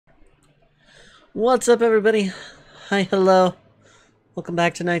What's up, everybody? Hi, hello. Welcome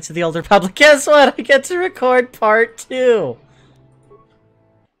back to Knights of the Old Republic. Guess what? I get to record part 2.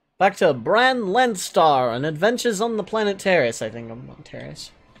 Back to Bran Lenstar and Adventures on the Planet Terrace. I think I'm on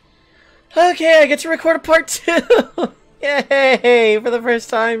Terrace. Okay, I get to record a part 2! Yay! For the first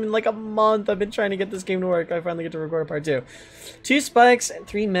time in like a month, I've been trying to get this game to work. I finally get to record a part 2. 2 spikes and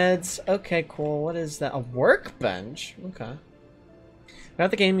 3 meds. Okay, cool. What is that? A workbench? Okay.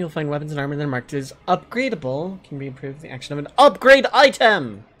 Throughout the game, you'll find weapons and armor that are marked as upgradable. Can be improved with the action of an upgrade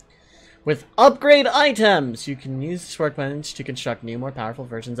item. With upgrade items, you can use this workbench to construct new, more powerful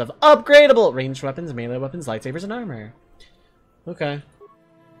versions of upgradable ranged weapons, melee weapons, lightsabers, and armor. Okay.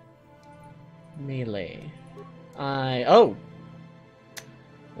 Melee. Oh!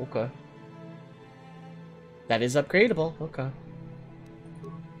 Okay. That is upgradable. Okay.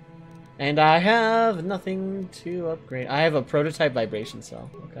 And I have nothing to upgrade. I have a prototype vibration cell.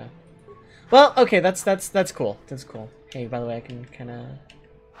 Okay. Well, okay, that's cool. That's cool. Hey, by the way, I can kind of...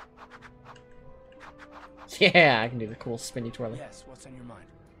 Yeah, I can do the cool spinny twirly. Yes, what's on your mind?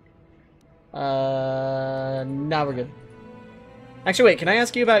 Now we're good. Actually, wait, can I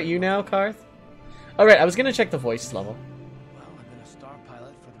ask you about you now, Karth? Alright, I was gonna check the voice level. Well, I've been a star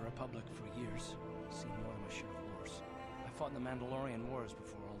pilot for the Republic for years. Seen more than my share of wars. I fought in the Mandalorian Wars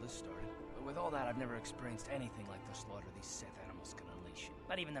before all this started. But with all that, I've never experienced anything like the slaughter these Sith animals can unleash.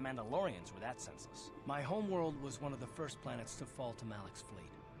 Not even the Mandalorians were that senseless. My homeworld was one of the first planets to fall to Malak's fleet.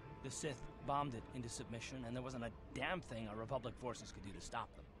 The Sith bombed it into submission, and there wasn't a damn thing our Republic forces could do to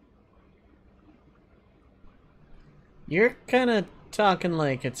stop them. You're kind of talking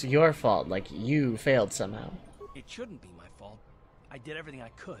like it's your fault, like you failed somehow. It shouldn't be my fault. I did everything I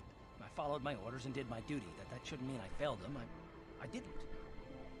could. I followed my orders and did my duty. That shouldn't mean I failed them. I didn't.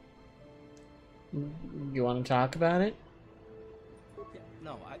 You want to talk about it? Yeah,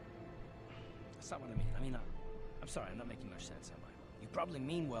 no, that's not what I mean. I'm sorry, I'm not making much sense, am I? You probably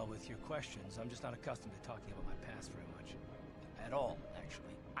mean well with your questions. I'm just not accustomed to talking about my past very much. At all,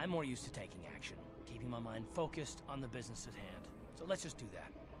 actually. I'm more used to taking action, keeping my mind focused on the business at hand. So let's just do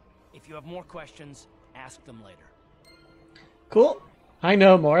that. If you have more questions, ask them later. Cool. I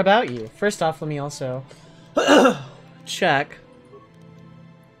know more about you. First off, let me also check.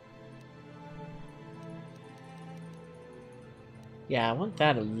 Yeah, I want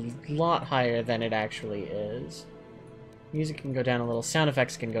that a lot higher than it actually is. Music can go down a little. Sound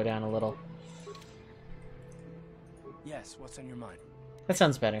effects can go down a little. Yes, what's on your mind? That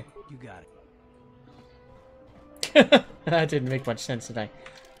sounds better. You got it. That didn't make much sense, did I?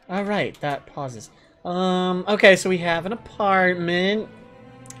 Alright, that pauses. Okay, so we have an apartment.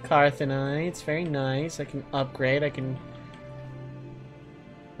 Karth and I. It's very nice. I can upgrade. I can...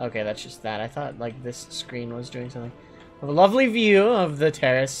 Okay, that's just that. I thought, like, this screen was doing something. We have a lovely view of the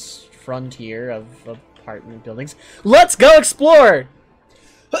terrace frontier of apartment buildings. Let's go explore!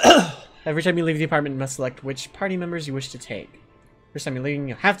 Every time you leave the apartment, you must select which party members you wish to take. First time you're leaving,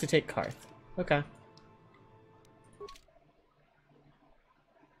 you have to take Karth. Okay.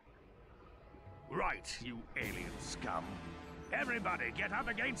 Right, you alien scum. Everybody get up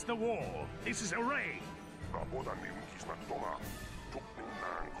against the wall. This is a raid. I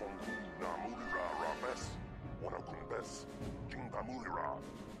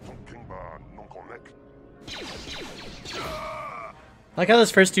like how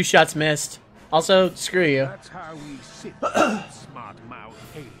those first 2 shots missed. Also, screw you. That's how we sit, smart-mouthed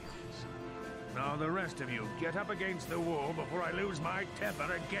aliens. Now the rest of you get up against the wall before I lose my temper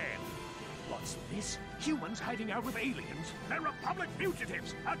again. What's this? Humans hiding out with aliens? They're Republic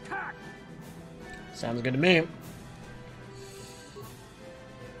fugitives! Attack! Sounds good to me.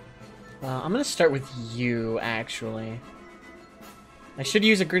 I'm gonna start with you, actually. I should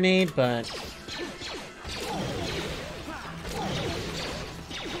use a grenade, but...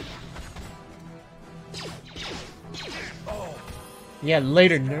 Yeah,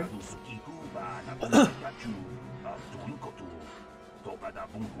 later, nerd.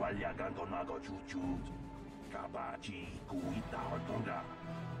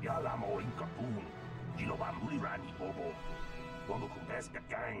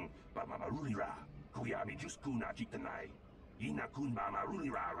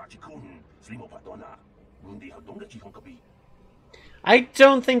 I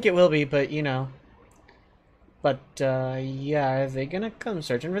don't think it will be, but you know. But, yeah, are they gonna come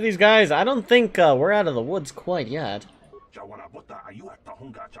searching for these guys? I don't think, we're out of the woods quite yet.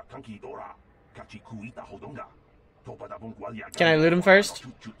 Can I loot him first?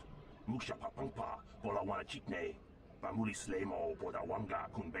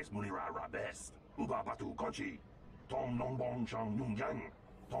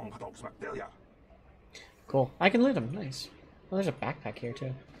 Cool. I can loot them. Nice. Oh, there's a backpack here,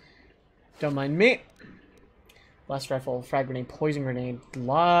 too. Don't mind me. Blast rifle, frag grenade, poison grenade. A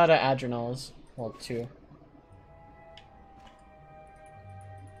lot of adrenals. Well, 2.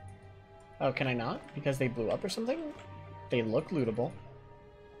 Oh, can I not? Because they blew up or something? They look lootable.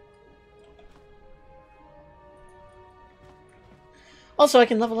 Also, I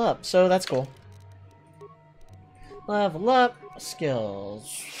can level up, so that's cool. Level up.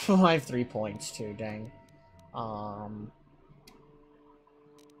 Skills. I have 3 points, too, dang. I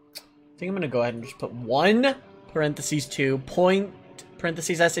think I'm gonna go ahead and just put 1, parentheses 2, point,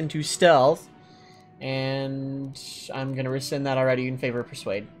 parentheses S into stealth. And I'm gonna rescind that already in favor of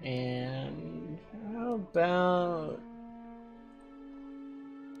persuade. And how about...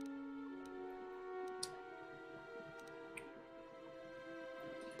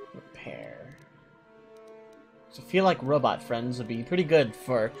 repair. So I feel like robot friends would be pretty good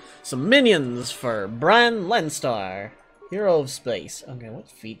for some minions for Bran Lenstar, hero of space. Okay, what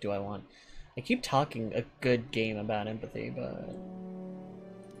feat do I want? I keep talking a good game about empathy, but...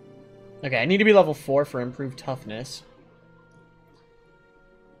 okay, I need to be level 4 for improved toughness.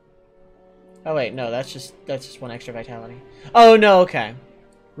 Oh wait, no, that's just 1 extra vitality. Oh no, okay.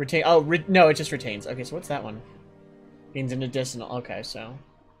 Retain. Oh, no, it just retains. Okay, so what's that one? Gains an additional. Okay, so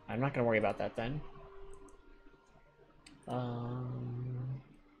I'm not gonna worry about that then.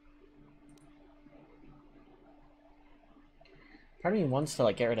 Part of me wants to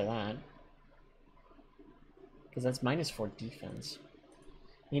like get rid of that because that's -4 defense.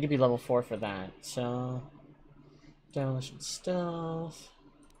 Need to be level 4 for that. So demolition stealth.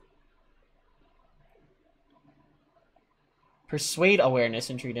 Persuade awareness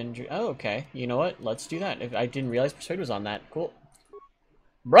and treat injury. Oh, okay. You know what? Let's do that. If I didn't realize persuade was on that. Cool.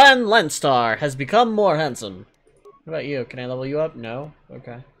 Bran Lenstar has become more handsome. What about you? Can I level you up? No?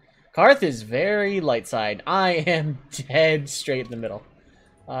 Okay. Karth is very light side. I am dead straight in the middle.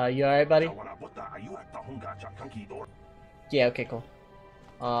 You alright, buddy? Yeah, okay, cool.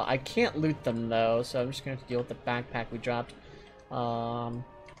 I can't loot them, though, so I'm just gonna have to deal with the backpack we dropped.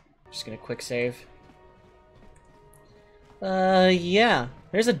 Just gonna quick save. Yeah.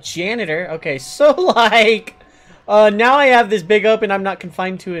 There's a janitor. Okay, so, like... now I have this big open, I'm not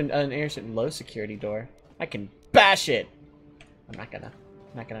confined to an air low security door. I can bash it! I'm not gonna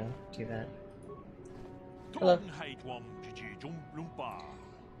do that. Hello.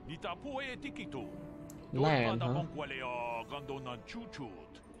 Land, huh?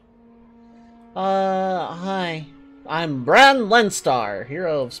 Hi. I'm Bran Lenstar,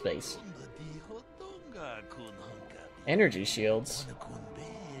 hero of space. Energy shields.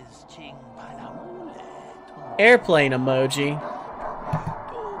 Airplane emoji.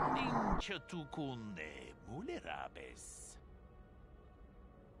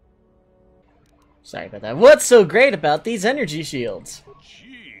 Sorry about that. What's so great about these energy shields?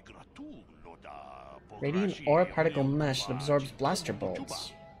 Radiant aura particle mesh that absorbs blaster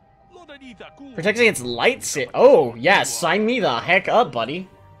bolts. Protects against light sit. Oh, yeah, sign me the heck up, buddy.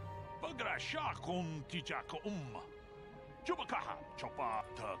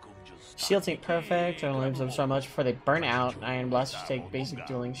 Shields ain't perfect, only absorb so much before they burn out. Iron blasters take basic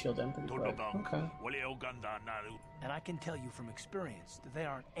dueling shield and pretty quick. Okay. And I can tell you from experience that they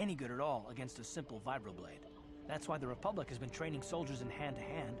aren't any good at all against a simple vibroblade. That's why the Republic has been training soldiers in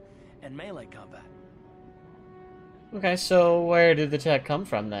hand-to-hand and melee combat. Okay, so where did the tech come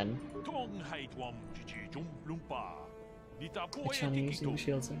from then? Using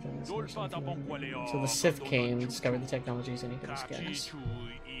shields and things. So the Sith came, discovered the technologies, and he could guess.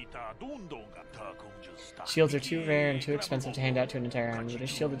 Shields are too rare and too expensive to hand out to an entire army, but a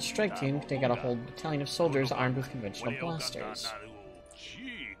shielded strike team can take out a whole battalion of soldiers armed with conventional blasters.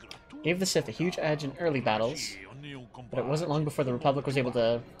 Gave the Sith a huge edge in early battles, but it wasn't long before the Republic was able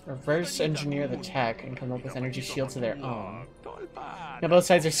to reverse engineer the tech and come up with energy shields of their own. Now both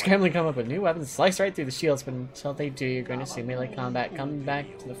sides are scrambling to come up with new weapons, slice right through the shields, but until they do, you're going to see melee combat come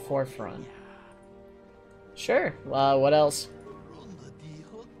back to the forefront. Sure, what else?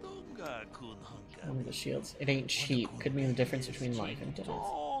 The shields. It ain't cheap. Could mean the difference between life and death.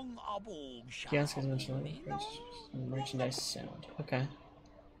 Kiosk has mentioned merchandise sound. Okay.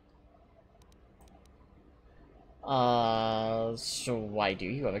 So why do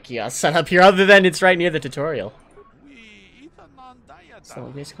you have a kiosk set up here other than it's right near the tutorial? So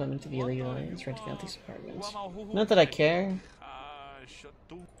we basically went into the illegal areas, renting out these apartments. Not that I care.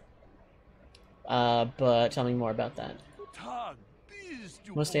 But tell me more about that.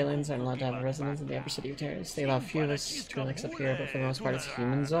 Most aliens aren't allowed to have a residence in the upper city of Terrace. They allow a few of us to relax up here, but for the most part it's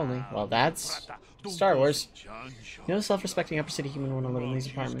humans only. Well, that's Star Wars. No self-respecting upper city human want to live in these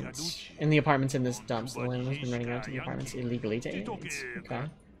apartments. In the apartments in this dumps, the landlord's been renting out to the apartments illegally to aliens. Okay.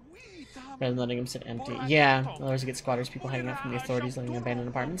 Rather than letting them sit empty. Yeah, otherwise you get squatters, people hiding out from the authorities living in abandoned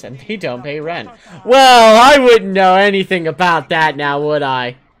apartments, and they don't pay rent. Well, I wouldn't know anything about that now, would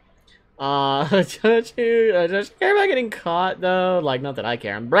I? Don't you just care about getting caught, though? Like, not that I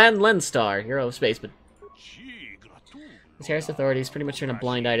care. I'm Bran Lenstar, hero of space, but the Terrace authorities pretty much turn a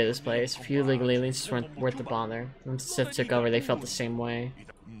blind eye to this place. Few legal aliens just weren't worth the bother. Once the Sith took over, they felt the same way.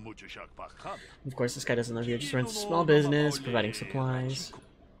 Of course, this guy doesn't live here, just runs a small business, providing supplies.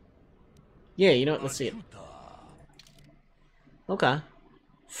 Yeah, you know what? Let's see it. Okay.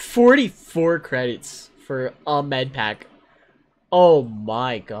 44 credits for a med pack. Oh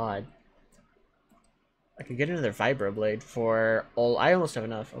my god. I could get another vibroblade for all. I almost have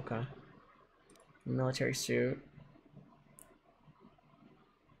enough. Okay. Military suit.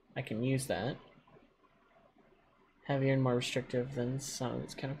 I can use that. Heavier and more restrictive than some of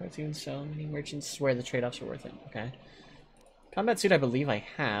its counterparts. Even so, many merchants swear the trade-offs are worth it. Okay. Combat suit I believe I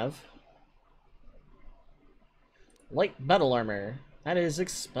have. Light battle armor. That is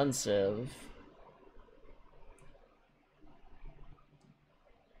expensive.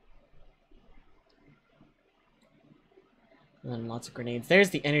 And then lots of grenades.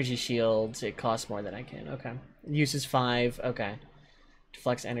 There's the energy shield. It costs more than I can. Okay. Uses 5. Okay.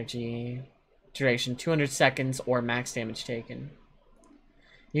 Deflects energy. Duration 200 seconds or max damage taken.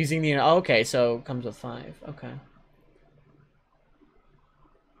 Using the... okay, so comes with 5. Okay.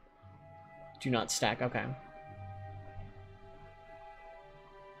 Do not stack. Okay.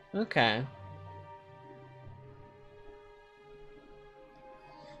 Okay.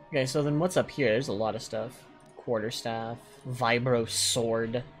 Okay, so then what's up here? There's a lot of stuff. Quarterstaff, Vibro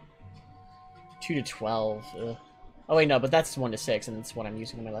Sword, 2 to 12. Ugh. Oh wait, no, but that's 1 to 6, and it's what I'm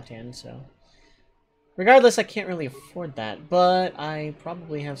using in my left hand. So, regardless, I can't really afford that. But I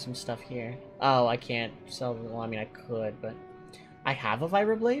probably have some stuff here. Oh, I can't sell. Well, I mean, I could, but I have a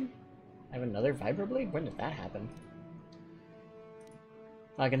Vibroblade. I have another Vibroblade. When did that happen?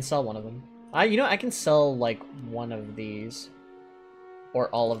 I can sell one of them. You know, I can sell like one of these. Or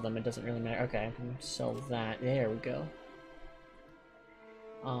all of them, it doesn't really matter. Okay, I can sell that. There we go.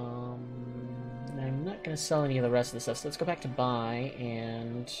 I'm not gonna sell any of the rest of the stuff, so let's go back to buy,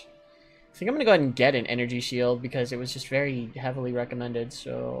 and I think I'm gonna go ahead and get an energy shield because it was just very heavily recommended,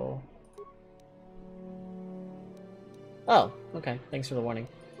 so... Oh, okay, thanks for the warning.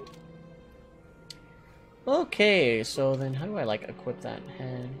 Okay, so then how do I, like, equip that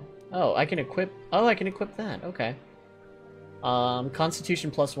head? Oh, I can equip... Oh, I can equip that, okay.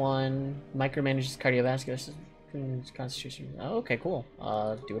 Constitution +1, micromanages cardiovascular system, constitution. Oh, okay, cool.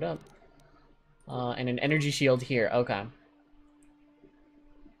 Do it up. And an energy shield here. Okay.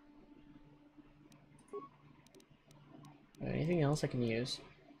 Anything else I can use?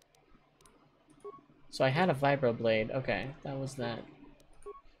 So I had a vibroblade. Okay, that was that.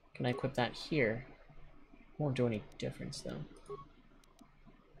 Can I equip that here? Won't do any difference though.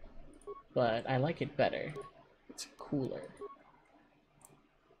 But I like it better. It's cooler.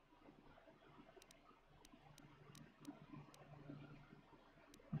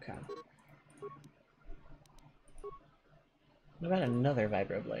 Okay. What about another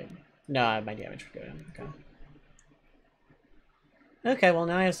vibroblade? No, my damage would go down. Okay. Okay, well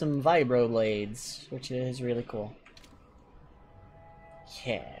now I have some vibroblades, which is really cool.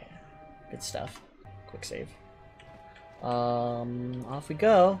 Yeah. Good stuff. Quick save. Off we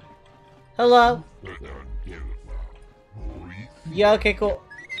go. Hello! Yeah, okay, cool.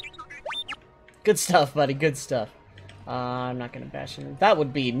 Good stuff, buddy, good stuff. I'm not gonna bash him. That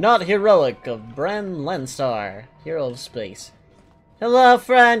would be not heroic of Bran Lenstar, hero of space. Hello,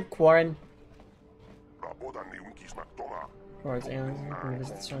 friend, Quarren. Towards aliens,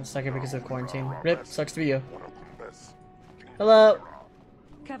 visit the sucker because of quarantine. Rip, sucks to be you. Hello.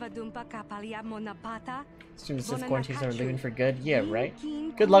 Students of quarantines are leaving for good. Yeah, right.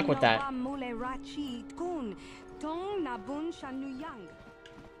 Good luck with that.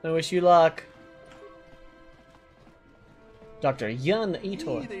 I wish you luck. Dr. Yun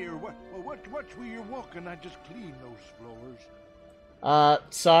Etor. Hey there, watch where you're walking. I just cleaned those floors.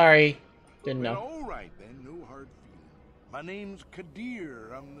 Sorry. Didn't know. Well, all right then, no hard feelings. My name's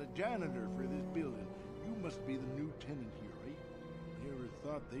Kadir. I'm the janitor for this building. You must be the new tenant here, right? Never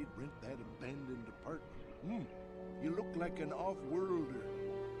thought they'd rent that abandoned apartment. You look like an off-worlder.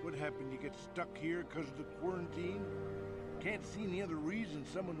 What happened? You get stuck here because of the quarantine? Can't see any other reason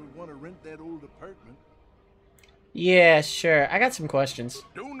someone would want to rent that old apartment. Yeah, sure. I got some questions.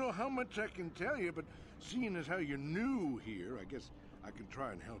 Don't know how much I can tell you, but seeing as how you're new here, I guess I can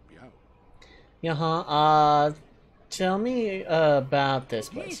try and help you out. Tell me about this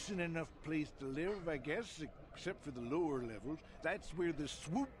place. Decent enough place to live, I guess, except for the lower levels. That's where the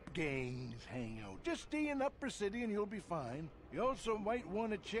swoop gangs hang out. Just stay in Upper City and you'll be fine. You also might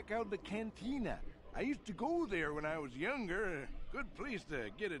want to check out the cantina. I used to go there when I was younger. A good place to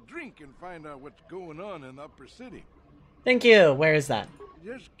get a drink and find out what's going on in the Upper City. Thank you. Where is that?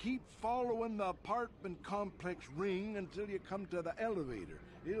 Just keep following the apartment complex ring until you come to the elevator.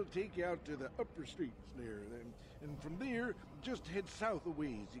 It'll take you out to the upper streets there. And from there, just head south a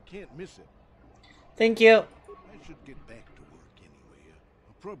ways. You can't miss it. Thank you. I should get back to work anyway.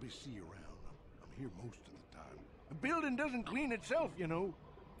 I'll probably see you around. I'm here most of the time. The building doesn't clean itself, you know.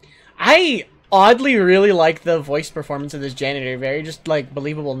 I oddly really like the voice performance of this janitor. Very just like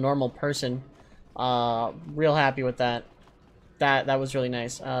believable normal person. Real happy with that. That was really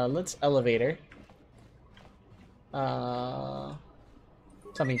nice. Let's elevator. Tell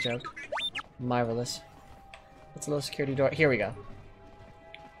me a joke. Marvelous. It's a low security door. Here we go.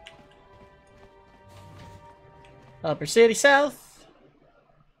 Upper City South.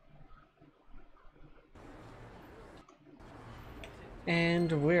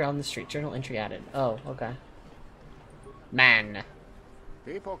 And we're on the street. Journal entry added. Oh, okay. Man.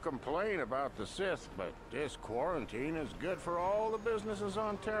 People complain about the Sith, but this quarantine is good for all the businesses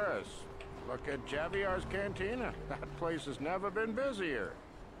on Terrace. Look at Javier's Cantina. That place has never been busier.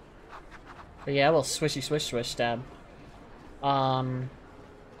 But yeah, well, swishy swish swish stab. Well,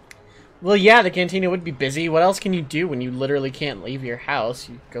 yeah, the cantina would be busy. What else can you do when you literally can't leave your house?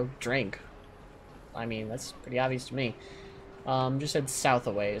 You go drink. I mean, that's pretty obvious to me. Just head south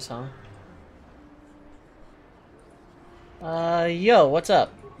a ways, huh? Yo, what's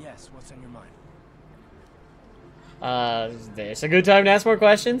up? Yes, what's on your mind? Is this a good time to ask more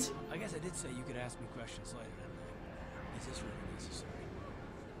questions? I guess I did say you could ask me questions later, didn't I? Is this really necessary?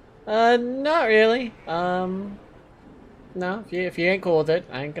 Not really. No, if you ain't cool with it,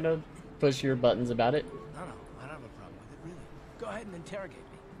 I ain't gonna push your buttons about it. No, I don't have a problem with it, really. Go ahead and interrogate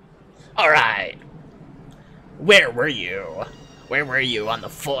me. Alright. Where were you? Where were you on the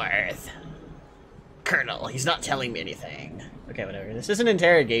 4th? Colonel, he's not telling me anything. Okay, whatever. This is an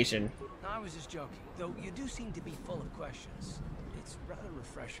interrogation. No, I was just joking. Though you do seem to be full of questions. It's rather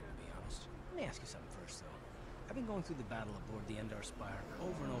refreshing, to be honest. Let me ask you something first, though. I've been going through the battle aboard the Endar Spire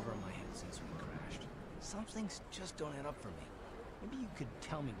over and over in my head since we crashed. Some things just don't add up for me. Maybe you could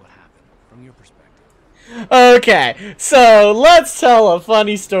tell me what happened, from your perspective. Okay, so let's tell a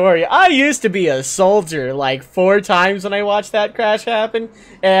funny story. I used to be a soldier like 4 times when I watched that crash happen,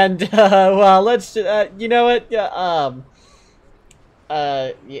 and well, let's you know what?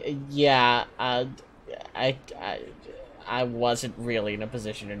 Yeah, I wasn't really in a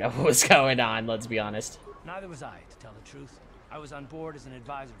position to know what was going on. Let's be honest. Neither was I, to tell the truth. I was on board as an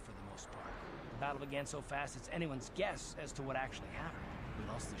advisor for the most part. The battle began so fast it's anyone's guess as to what actually happened. We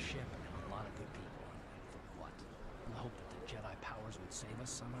lost the ship and a lot of good people. For what? In the hope that the Jedi powers would save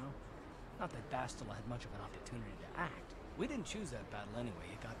us somehow? Not that Bastila had much of an opportunity to act. We didn't choose that battle anyway.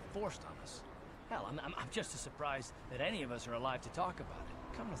 It got forced on us. Hell, I'm just as surprised that any of us are alive to talk about it.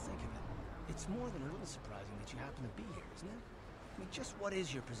 Come to think of it, it's more than a little surprising that you happen to be here, isn't it? I mean, just what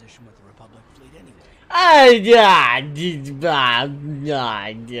is your position with the Republic fleet anyway?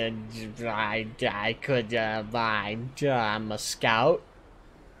 I'm a scout,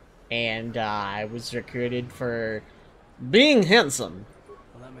 and I was recruited for being handsome.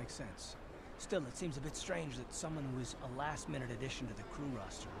 Well, that makes sense. Still, it seems a bit strange that someone who is a last-minute addition to the crew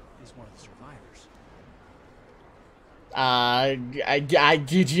roster is one of the survivors.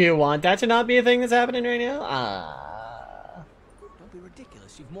 Did you want that to not be a thing that's happening right now? Don't be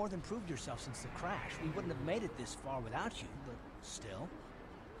ridiculous. You've more than proved yourself since the crash. We wouldn't have made it this far without you, but still.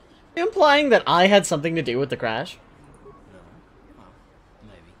 Implying that I had something to do with the crash? No. Well,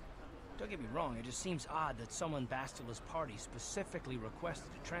 maybe. Don't get me wrong, it just seems odd that someone Bastila's party specifically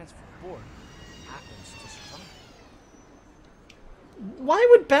requested to transfer aboard happens to survive. Why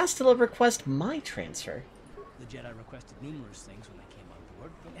would Bastila request my transfer? The Jedi requested numerous things when they came on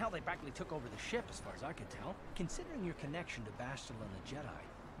board. I mean, hell, they practically took over the ship, as far as I could tell. Considering your connection to Bastila and the Jedi,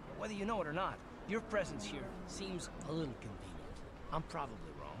 whether you know it or not, your presence here seems a little convenient. I'm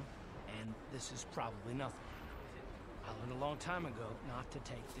probably wrong, and this is probably nothing. I learned a long time ago not to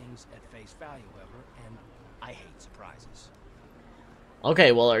take things at face value, however, and I hate surprises.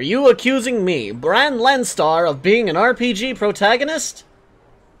 Okay, well, are you accusing me, Bran Lenstar, of being an RPG protagonist?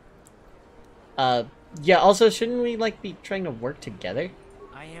 Yeah, also, shouldn't we, like, be trying to work together?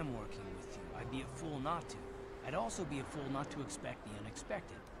 I am working with you. I'd be a fool not to. I'd also be a fool not to expect the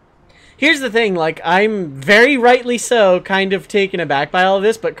unexpected. Here's the thing, like, I'm very rightly so kind of taken aback by all of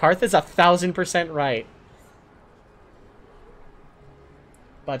this, but Karth is 1000% right.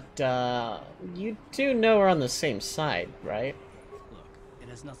 But, you do know we're on the same side, right? Look, it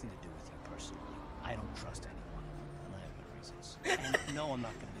has nothing to do with you personally. I don't trust anyone, and I have my reasons. And no, I'm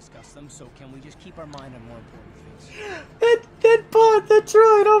not going to discuss them, so can we just keep our mind on more important things? That bot, that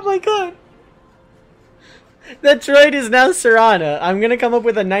droid, oh my god! That droid is now Serana. I'm gonna come up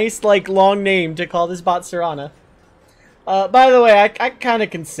with a nice, like, long name to call this bot Serana. By the way, I kind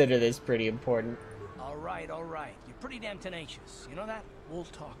of consider this pretty important. Alright. You're pretty damn tenacious. You know that? We'll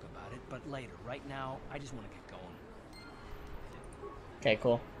talk about it, but later. Right now, I just want to get going. Okay,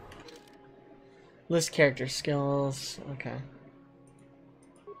 cool. List character skills. Okay.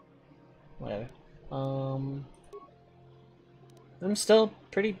 Whatever. I'm still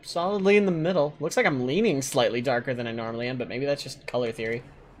pretty solidly in the middle. Looks like I'm leaning slightly darker than I normally am, but maybe that's just color theory.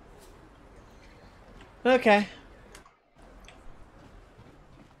 Okay.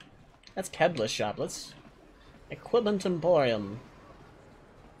 That's Kebla's shop. Let's... Equipment Emporium.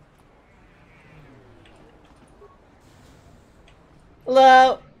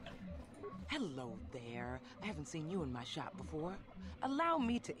 Hello! Hello there. I haven't seen you in my shop before. Allow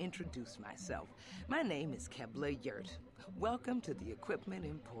me to introduce myself. My name is Kebla Yurt. Welcome to the Equipment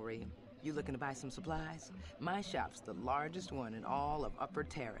Emporium. You looking to buy some supplies? My shop's the largest one in all of Upper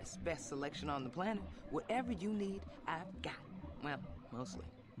Terrace. Best selection on the planet. Whatever you need, I've got. Well, mostly.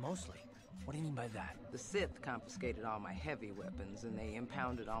 Mostly? What do you mean by that? The Sith confiscated all my heavy weapons, and they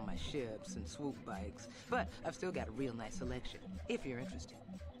impounded all my ships and swoop bikes. But I've still got a real nice selection, if you're interested.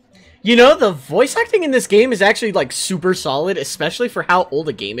 You know, the voice acting in this game is actually, like, super solid, especially for how old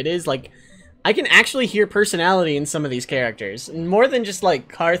a game it is. Like, I can actually hear personality in some of these characters. More than just,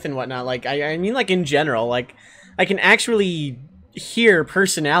 like, Karth and whatnot. Like, I mean, like, in general. Like, I can actually hear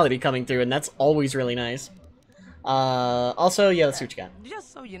personality coming through, and that's always really nice. Also, yeah, let's see what you got.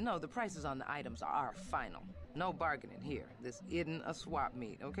 Just so you know, the prices on the items are final. No bargaining here. This isn't a swap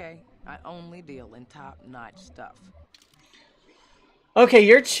meet, okay? I only deal in top-notch stuff. Okay,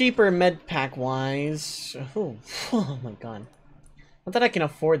 you're cheaper med pack wise. Oh, oh my god. Not that I can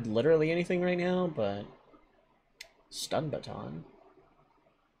afford literally anything right now, but stun baton.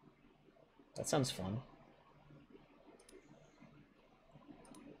 That sounds fun.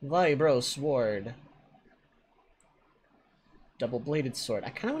 Vibro sword. Double bladed sword. I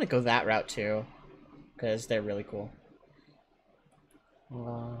kind of want to go that route too, because they're really cool.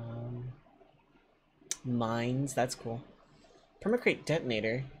 Mines. That's cool. Permacrate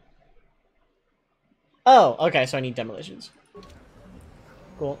detonator. Oh, okay, so I need demolitions.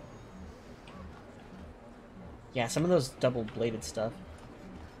 Cool. Yeah, some of those double-bladed stuff.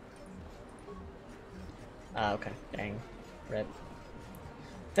 Ah, okay. Dang. Rip.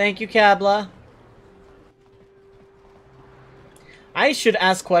 Thank you, Kabla. I should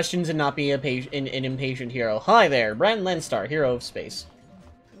ask questions and not be an impatient hero. Hi there, Bran Lenstar, hero of space.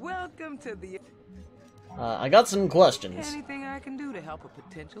 Welcome to the... I got some questions. Anything I can do to help a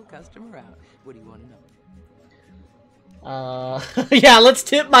potential customer out. What do you want to know? Yeah, let's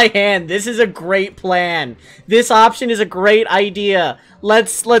tip my hand. This is a great plan. This option is a great idea.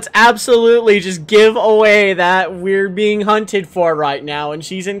 Let's absolutely just give away that we're being hunted for right now, and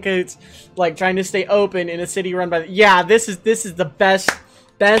she's in cahoots, like, trying to stay open in a city run by... Yeah, this is the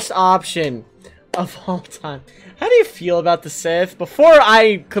best option of all time. How do you feel about the Sith? Before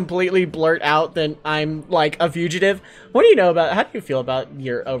I completely blurt out that I'm, like, a fugitive, what do you know about... How do you feel about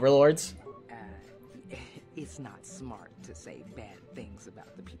your overlords? It's not smart to say bad things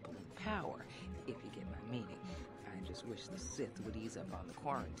about the people in power, if you get my meaning. I just wish the Sith would ease up on the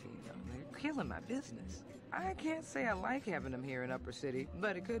quarantine, though. They're killing my business. I can't say I like having them here in Upper City,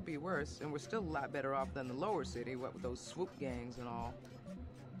 but it could be worse, and we're still a lot better off than the Lower City, what with those swoop gangs and all.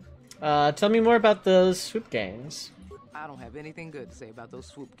 Tell me more about those swoop gangs. I don't have anything good to say about those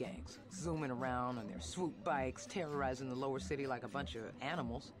swoop gangs. Zooming around on their swoop bikes, terrorizing the Lower City like a bunch of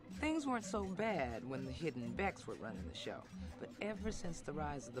animals. Things weren't so bad when the Hidden Becks were running the show. But ever since the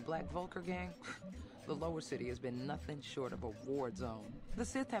rise of the Black Vulcar gang, the Lower City has been nothing short of a war zone. The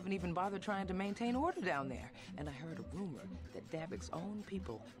Sith haven't even bothered trying to maintain order down there. And I heard a rumor that Davik's own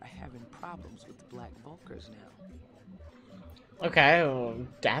people are having problems with the Black Vulcars now. Okay,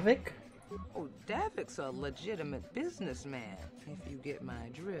 Davik? Oh, Davik's a legitimate businessman, if you get my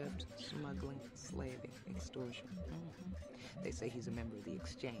drift. Smuggling, slaving, extortion. They say he's a member of the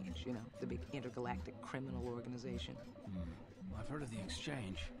Exchange, you know, the big intergalactic criminal organization. I've heard of the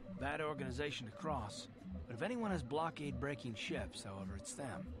Exchange. Bad organization to cross. But if anyone has blockade-breaking ships, however, it's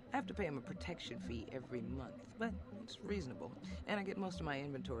them. I have to pay him a protection fee every month, but it's reasonable. And I get most of my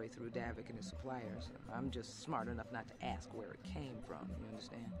inventory through Davik and his suppliers. I'm just smart enough not to ask where it came from, you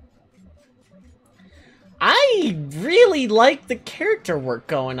understand? I really like the character work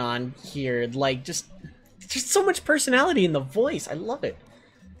going on here. Like, just so much personality in the voice. I love it.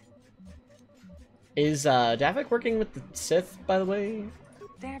 Is Davik working with the Sith, by the way?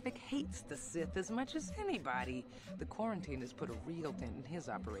 Davik hates the Sith as much as anybody. The quarantine has put a real dent in his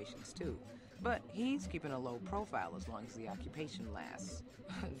operations, too. But he's keeping a low profile as long as the occupation lasts.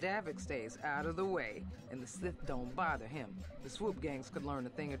 Davik stays out of the way, and the Sith don't bother him. The swoop gangs could learn a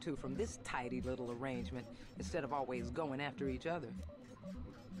thing or two from this tidy little arrangement, instead of always going after each other.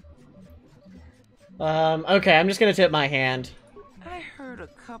 Okay, I'm just gonna tip my hand. I heard a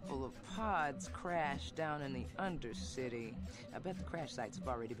couple of pods crash down in the Undercity. I bet the crash sites have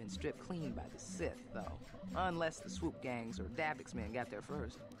already been stripped clean by the Sith, though. Unless the swoop gangs or Davik's men got there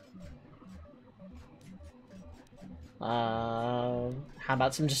first. How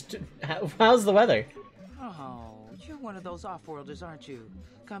about some how's the weather? Oh, you're one of those off-worlders, aren't you?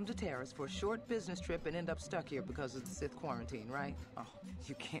 Come to Terrace for a short business trip and end up stuck here because of the Sith quarantine, right? Oh,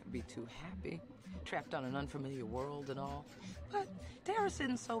 you can't be too happy. Trapped on an unfamiliar world and all. But Terrace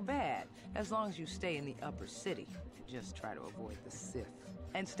isn't so bad, as long as you stay in the upper city. Just try to avoid the Sith.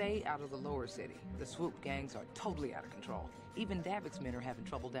 And stay out of the lower city. The swoop gangs are totally out of control. Even Davik's men are having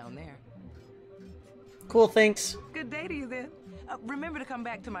trouble down there. Cool, thanks. Good day to you then. Remember to come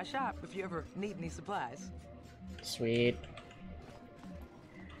back to my shop if you ever need any supplies. Sweet.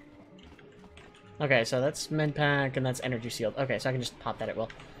 Okay, so that's medpack and that's energy shield. Okay, so I can just pop that at will.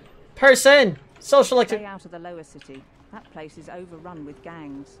 Person! Social Stay out of the lower city. That place is overrun with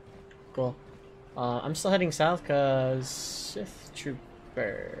gangs. Cool. I'm still heading south because Sith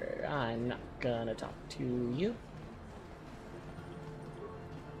Trooper. I'm not gonna talk to you.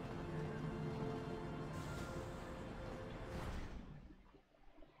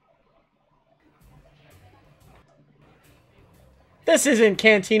 This isn't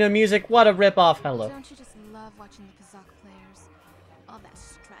Cantina music. What a ripoff. Hello. Don't you just love watching the Pazaak players? All that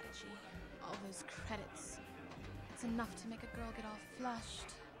strategy, all those credits. It's enough to make a girl get all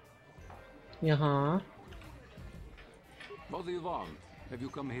flushed. Uh-huh. What do you want? Have you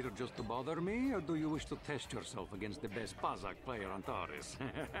come here just to bother me, or do you wish to test yourself against the best Pazaak player on Taris?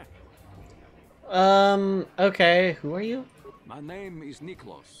 Okay. Who are you? My name is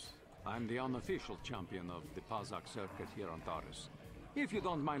Niklos. I'm the unofficial champion of the Pazaak circuit here on Taris. If you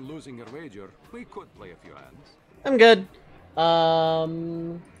don't mind losing your wager, we could play a few hands. I'm good.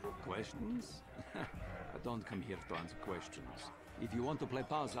 Questions? I don't come here to answer questions. If you want to play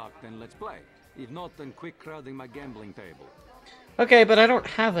Pazaak, then let's play. If not, then quit crowding my gambling table. Okay, but I don't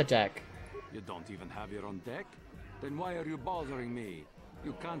have a deck. You don't even have your own deck? Then why are you bothering me?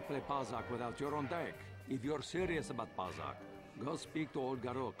 You can't play Pazaak without your own deck. If you're serious about Pazaak, go speak to old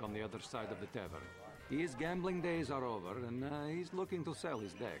Garok on the other side of the tavern. His gambling days are over, and he's looking to sell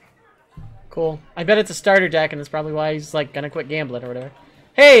his deck. Cool. I bet it's a starter deck, and that's probably why he's, like, gonna quit gambling or whatever.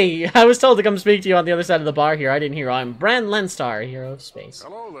 Hey! I was told to come speak to you on the other side of the bar here. I didn't hear. I'm Bran Lenstar, hero of space.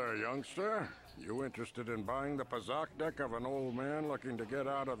 Hello there, youngster. You interested in buying the Pazaak deck of an old man looking to get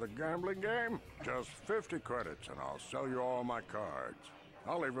out of the gambling game? Just 50 credits, and I'll sell you all my cards.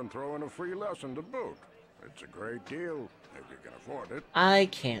 I'll even throw in a free lesson to boot. It's a great deal, if you can afford it. I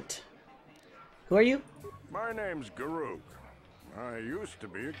can't. Who are you? My name's Garuk. I used to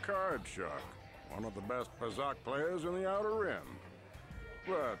be a card shark, one of the best Pazaak players in the Outer Rim.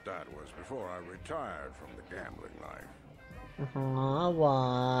 But that was before I retired from the gambling life.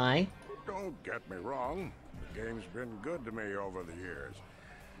 Why? Don't get me wrong, the game's been good to me over the years.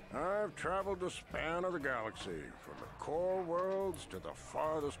 I've traveled the span of the galaxy, from the core worlds to the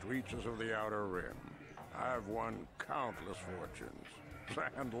farthest reaches of the Outer Rim. I've won countless fortunes,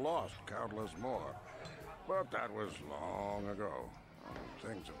 and lost countless more. But that was long ago.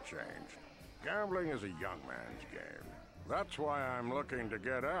 Things have changed. Gambling is a young man's game. That's why I'm looking to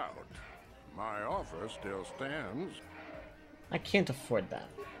get out. My offer still stands. I can't afford that.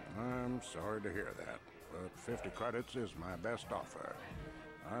 I'm sorry to hear that, but 50 credits is my best offer.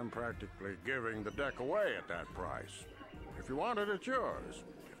 I'm practically giving the deck away at that price. If you want it, it's yours.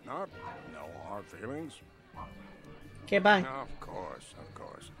 If not, no hard feelings. Okay, bye. Of course, of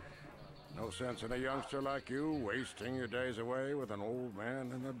course. No sense in a youngster like you wasting your days away with an old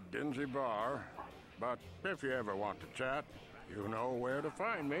man in a dingy bar. But if you ever want to chat, you know where to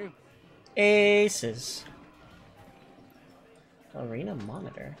find me. Aces. Arena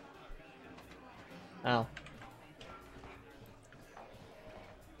monitor. Oh.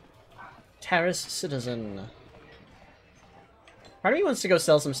 Paris citizen. Part of me wants to go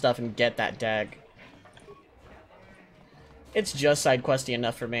sell some stuff and get that dag. It's just side questy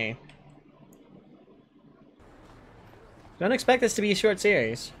enough for me. Don't expect this to be a short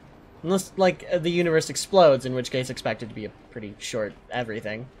series. Unless, like, the universe explodes, in which case expect it to be a pretty short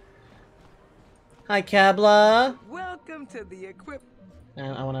everything. Hi, Kabla! Welcome to the equip.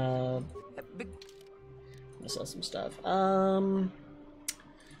 I wanna sell some stuff.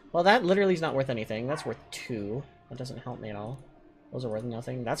 Well, that literally is not worth anything. That's worth 2. That doesn't help me at all. Those are worth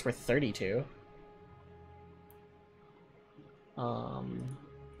nothing. That's worth 32.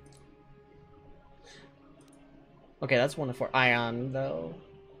 Okay, that's 1 to 4. Ion, though.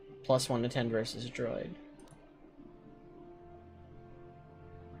 Plus 1 to 10 versus droid.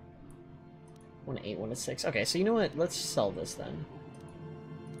 1 to 8, 1 to 6. Okay, so you know what? Let's sell this then.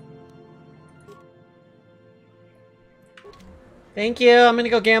 Thank you. I'm gonna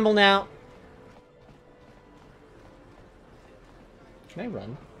go gamble now. Can I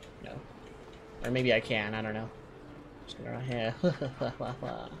run? No. Or maybe I can. I don't know. Just gonna run here.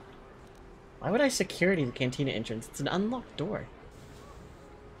 Why would I security the cantina entrance? It's an unlocked door.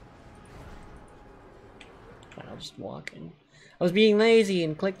 Fine, I'll just walk in. I was being lazy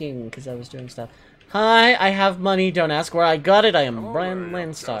and clicking because I was doing stuff. Hi, I have money. Don't ask where I got it. I am Bran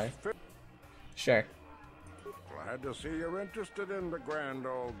Landstar. Sure. Glad to see you're interested in the grand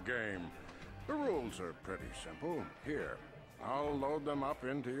old game. The rules are pretty simple. Here, I'll load them up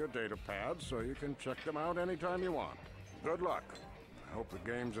into your data pad so you can check them out anytime you want. Good luck. I hope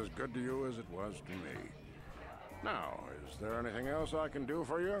the game's as good to you as it was to me. Now, is there anything else I can do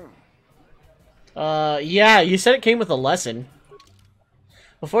for you? Yeah, you said it came with a lesson.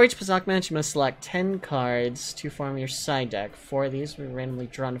 Before each Pazaak match, you must select 10 cards to form your side deck. 4 of these will be randomly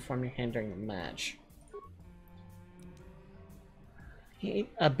drawn to form your hand during the match.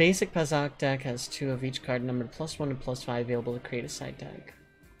 A basic Pazaak deck has 2 of each card numbered +1 to +5 available to create a side deck.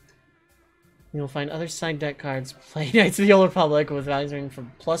 You will find other side deck cards play Knights of the Old Republic with values ranging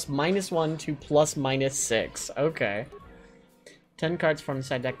from +(-1) to +(-6). Okay. 10 cards form the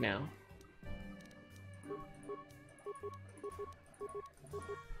side deck now.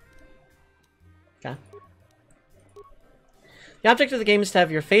 Okay. The object of the game is to have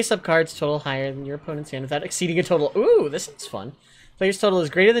your face-up cards total higher than your opponent's hand without exceeding a total. Ooh, this is fun. Player's total is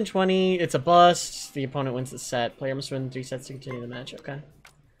greater than 20. It's a bust. The opponent wins the set. Player must win 3 sets to continue the match. Okay.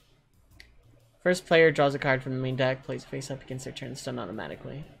 First player draws a card from the main deck, plays face-up, against their turn, stun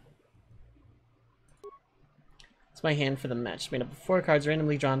automatically. It's my hand for the match. It's made up of 4 cards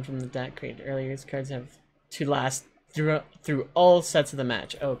randomly drawn from the deck created earlier. These cards have to last through all sets of the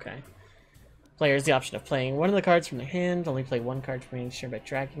match. Okay. Player has the option of playing one of the cards from their hand. Only play 1 card from each turn by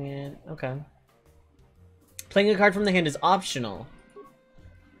dragging it. Okay. Playing a card from the hand is optional.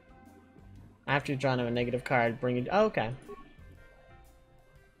 After you've drawn a negative card, bring it. Oh, okay.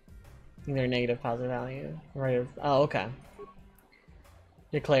 Either negative, positive value. Right. Oh, okay.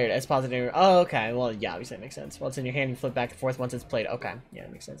 Declared as positive. Oh, okay. Well, yeah, obviously that makes sense. Well, it's in your hand, you flip back and forth once it's played. Okay. Yeah,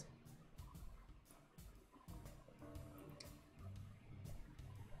 that makes sense.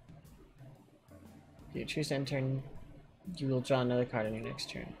 If you choose to end turn, you will draw another card on your next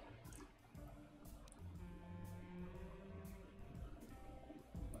turn.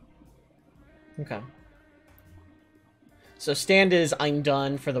 Okay. So stand is I'm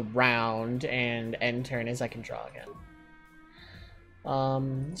done for the round, and end turn is I can draw again.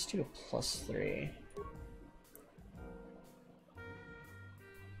 Let's do a +3.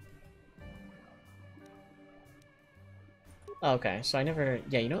 Okay, so I never...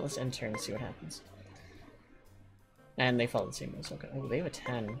 Yeah, you know what? Let's end turn and see what happens. And they follow the same rules. Okay. Oh, they have a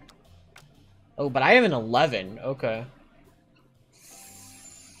 10. Oh, but I have an 11. Okay.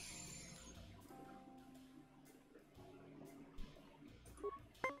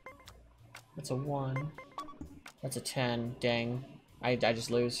 That's a 1. That's a 10. Dang. I just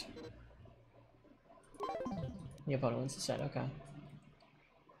lose. The opponent wins the set. Okay.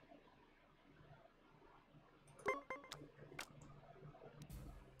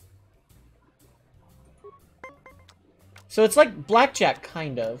 So it's like blackjack,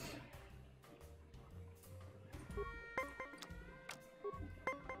 kind of.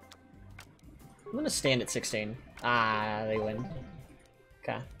 I'm gonna stand at 16. Ah, they win.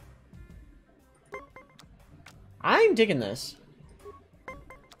 Okay. I'm digging this.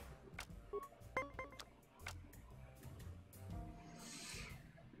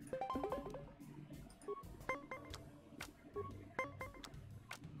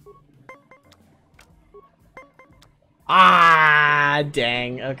 Ah,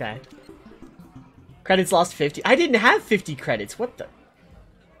 dang. Okay. Credits lost 50. I didn't have 50 credits. What the?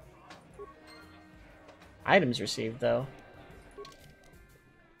 Items received, though.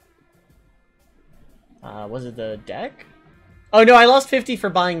 Was it the deck? Oh no, I lost 50 for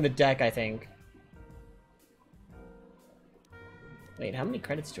buying the deck, I think. Wait, how many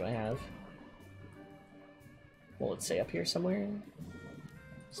credits do I have? Will it say up here somewhere?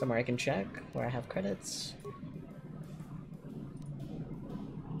 Somewhere I can check where I have credits.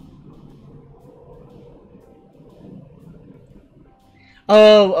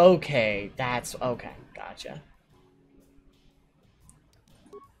 Oh, okay. That's okay. Gotcha.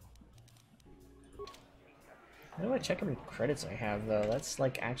 How do I check how many credits I have, though? That's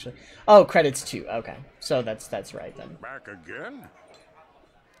like actually... Oh, credits 2. Okay. So that's right, then. Back again?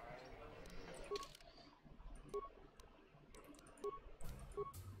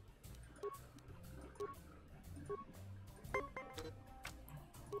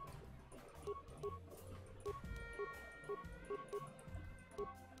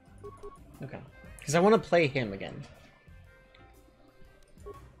 Okay. Because I want to play him again.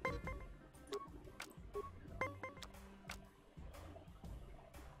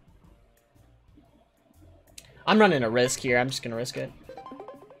 I'm running a risk here. I'm just gonna risk it.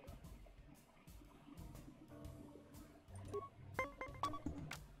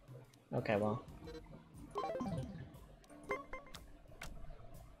 Okay, well.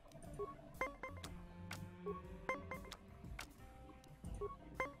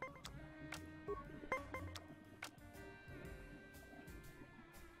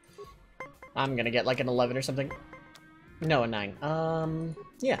 I'm gonna get like an 11 or something. No, a 9.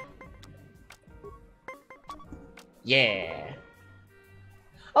 Yeah. Yeah.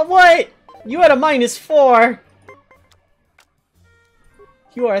 Oh, what? You had a -4.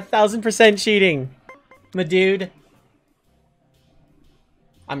 You are 1000% cheating, my dude.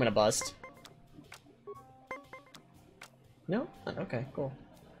 I'm gonna bust. No? Okay, cool.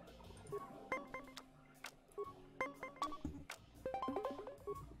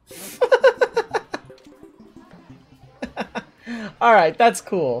 Alright, that's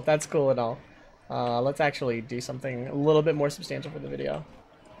cool. That's cool and all. Let's actually do something a little bit more substantial for the video.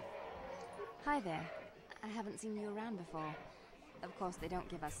 Hi there. I haven't seen you around before. Of course, they don't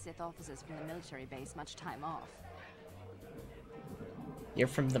give us Sith officers from the military base much time off. You're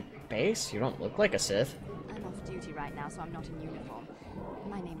from the base? You don't look like a Sith. I'm off duty right now, so I'm not in uniform.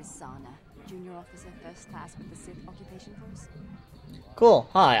 My name is Sana, junior officer, first class with the Sith Occupation Force. Cool.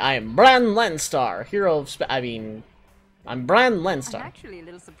 Hi, I am Bran Lenstar, hero of I'm Bran Lenstar. I'm actually a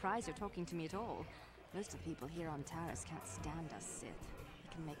little surprised you're talking to me at all. Most of the people here on Taris can't stand us Sith. We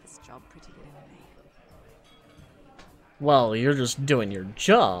can make this job pretty lonely. Well, you're just doing your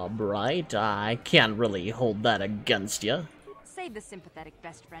job, right? I can't really hold that against you. Save the sympathetic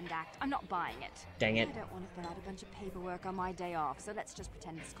best friend act. I'm not buying it. Dang it. I don't want to fill out a bunch of paperwork on my day off, so let's just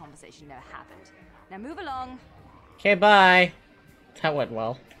pretend this conversation never happened. Now move along. Okay, bye. That went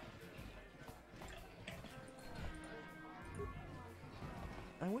well.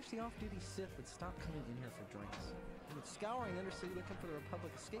 I wish the off-duty Sith would stop coming in here for drinks. They would scouring Undercity looking for the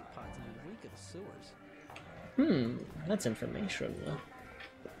Republic escape pods and the reek of the sewers. That's information.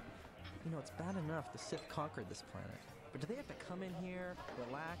 You know, it's bad enough the Sith conquered this planet, but do they have to come in here,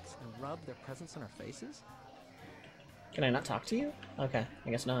 relax, and rub their presence in our faces? Can I not talk to you? Okay, I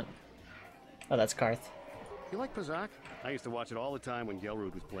guess not. Oh, that's Karth. You like Pazak? I used to watch it all the time when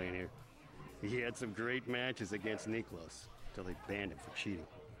Gelrud was playing here. He had some great matches against Niklos, till they banned him for cheating.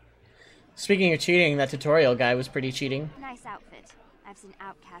 Speaking of cheating, that tutorial guy was pretty cheating. Nice outfit. I've seen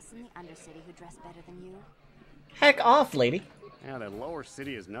outcasts in the Undercity who dress better than you. Heck off, lady. Yeah, that lower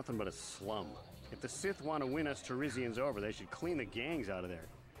city is nothing but a slum. If the Sith want to win us Tarisians over, they should clean the gangs out of there.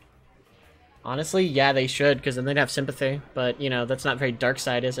 Honestly, yeah, they should, because then they'd have sympathy. But, you know, that's not very dark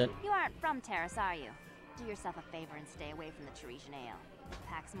side, is it? You aren't from Taris, are you? Do yourself a favor and stay away from the Tarisian ale. It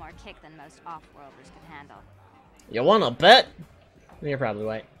packs more kick than most off-worlders can handle. You wanna bet? You're probably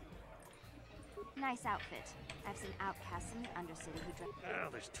right. Nice outfit. I've seen outcasts in the Undercity who dress... Oh,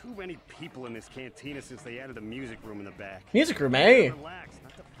 there's too many people in this cantina since they added a music room in the back. Music room, eh? Relax,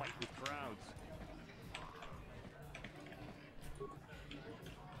 not to fight with crowds.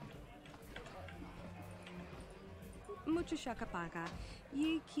 Mucho shakapaka.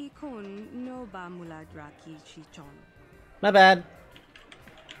 Yi ki kon no ba muladraki chichon. My bad.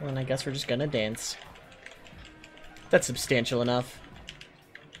 Well, then I guess we're just gonna dance. That's substantial enough.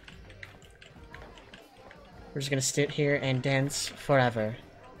 We're just gonna sit here and dance forever.